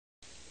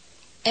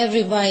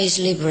everybody is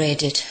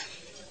liberated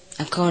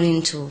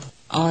according to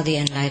all the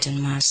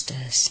enlightened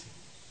masters,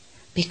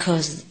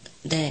 because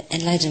the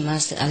enlightened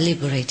masters are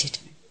liberated.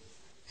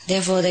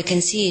 Therefore they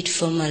can see it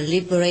from a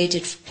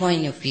liberated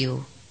point of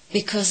view,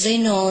 because they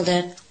know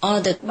that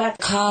all the bad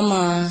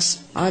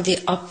karmas, all the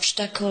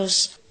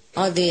obstacles,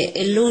 all the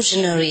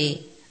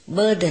illusionary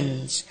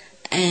burdens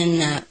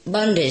and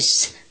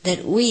bondage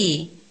that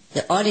we,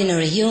 the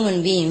ordinary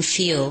human being,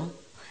 feel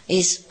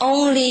is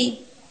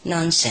only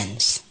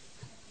nonsense.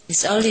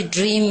 It's only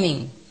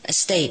dreaming a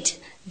state.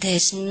 There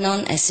is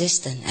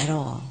non-existent at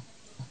all.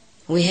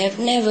 We have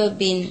never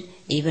been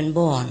even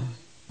born.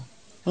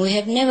 We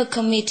have never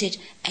committed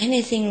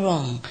anything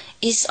wrong.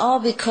 It's all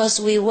because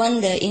we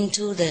wander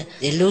into the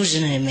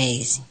illusionary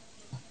maze.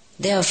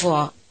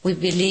 Therefore, we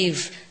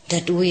believe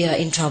that we are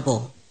in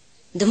trouble.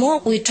 The more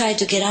we try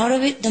to get out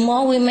of it, the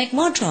more we make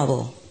more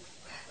trouble.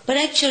 But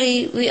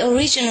actually, we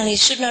originally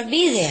should not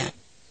be there,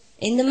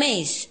 in the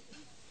maze.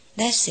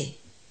 That's it.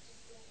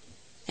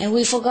 And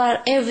we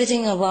forgot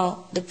everything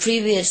about the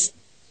previous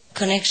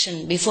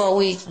connection before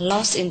we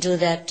lost into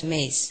that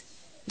maze.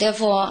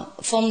 Therefore,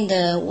 from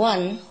the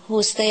one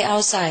who stay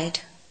outside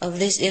of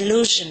this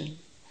illusion,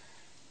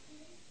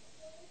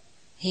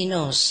 he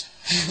knows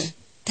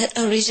that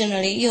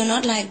originally you're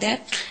not like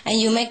that, and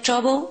you make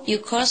trouble, you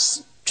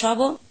cause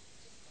trouble,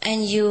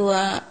 and you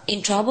are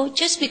in trouble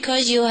just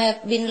because you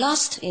have been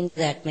lost in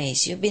that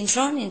maze, you've been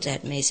thrown into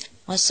that maze,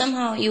 or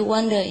somehow you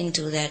wander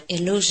into that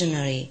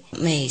illusionary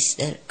maze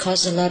that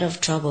caused a lot of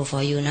trouble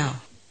for you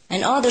now.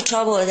 And all the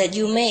trouble that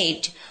you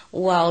made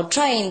while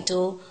trying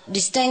to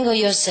disentangle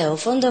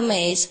yourself from the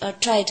maze or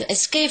try to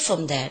escape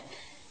from that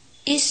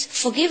is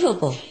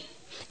forgivable,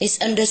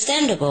 is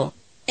understandable,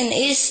 and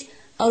is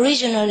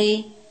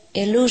originally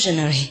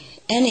illusionary.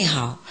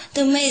 Anyhow,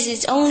 the maze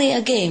is only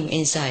a game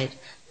inside.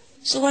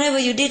 So whatever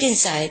you did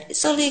inside,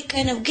 it's only a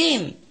kind of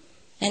game.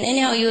 And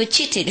anyhow, you are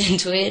cheated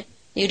into it.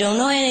 You don't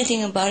know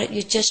anything about it.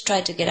 You just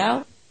try to get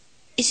out.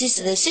 It is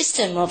the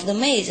system of the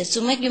maze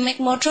to make you make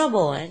more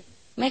trouble and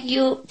make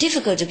you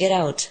difficult to get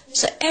out.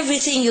 So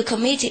everything you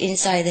committed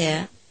inside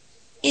there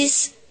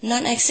is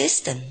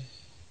non-existent,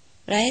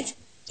 right?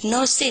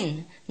 No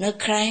sin, no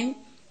crime,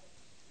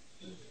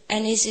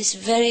 and it is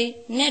very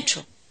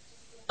natural.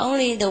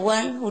 Only the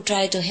one who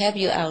tried to help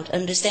you out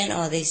understand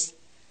all this.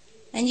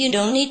 And you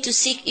don't need to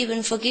seek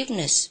even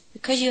forgiveness,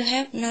 because you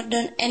have not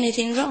done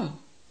anything wrong.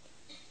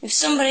 If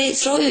somebody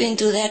throw you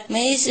into that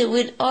maze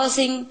with all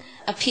things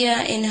appear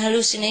in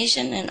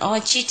hallucination and all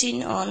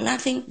cheating or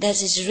nothing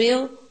that is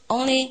real,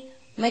 only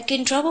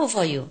making trouble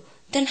for you,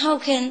 then how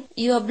can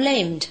you are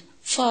blamed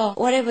for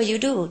whatever you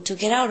do to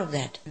get out of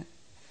that?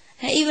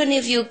 And even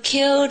if you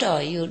killed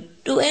or you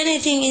do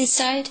anything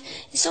inside,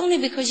 it's only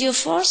because you're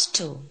forced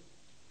to.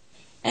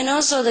 And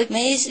also the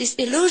maze is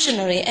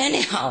illusionary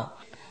anyhow.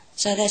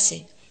 So that's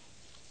it.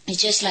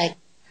 It's just like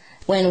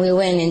when we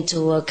went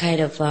into a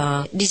kind of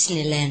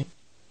Disneyland.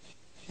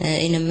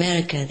 In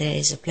America there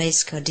is a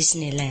place called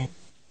Disneyland.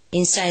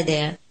 Inside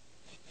there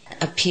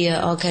appear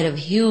all kind of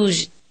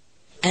huge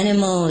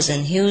animals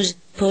and huge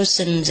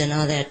persons and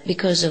all that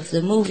because of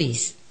the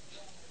movies.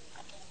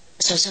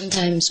 So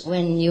sometimes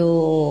when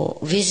you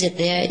visit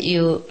there,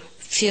 you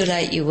feel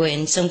like you were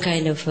in some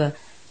kind of a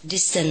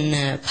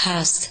distant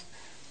past.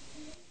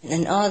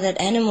 And all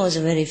that animals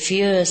are very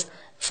fierce.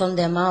 From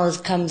their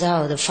mouth comes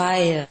out the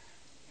fire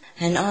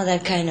and all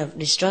that kind of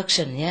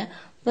destruction, yeah?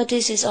 But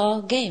this is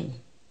all game.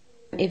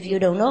 If you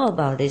don't know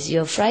about this,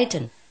 you're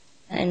frightened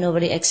and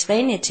nobody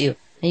explains it to you.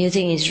 And you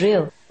think it's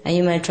real. And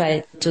you might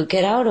try to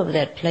get out of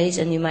that place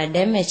and you might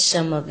damage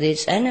some of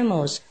these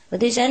animals. But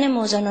these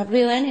animals are not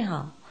real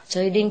anyhow.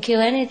 So you didn't kill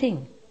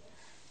anything.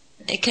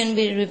 It can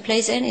be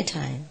replaced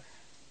anytime.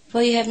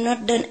 For you have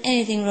not done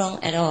anything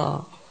wrong at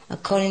all,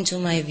 according to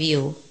my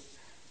view.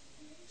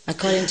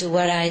 According to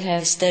what I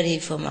have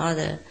studied from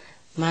other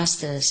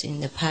masters in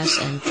the past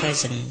and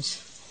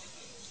present.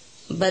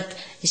 But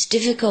it's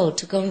difficult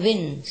to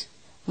convince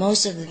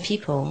most of the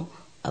people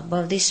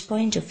about this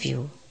point of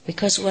view.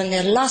 Because when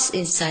they're lost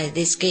inside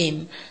this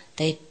game,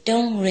 they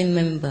don't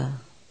remember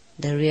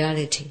the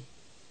reality.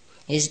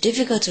 It's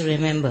difficult to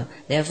remember.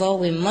 Therefore,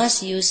 we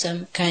must use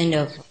some kind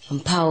of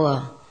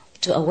power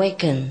to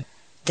awaken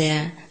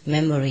their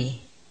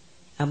memory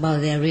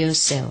about their real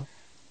self.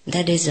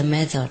 That is a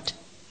method.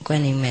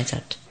 Guaning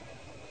method.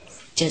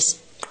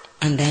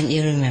 And then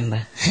you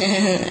remember.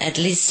 At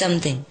least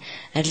something.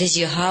 At least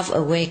you're half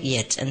awake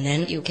yet, and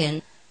then you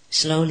can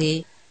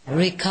slowly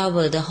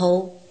recover the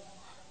whole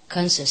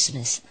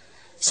consciousness.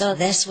 So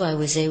that's why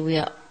we say we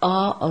are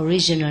all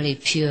originally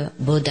pure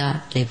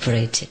Buddha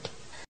liberated.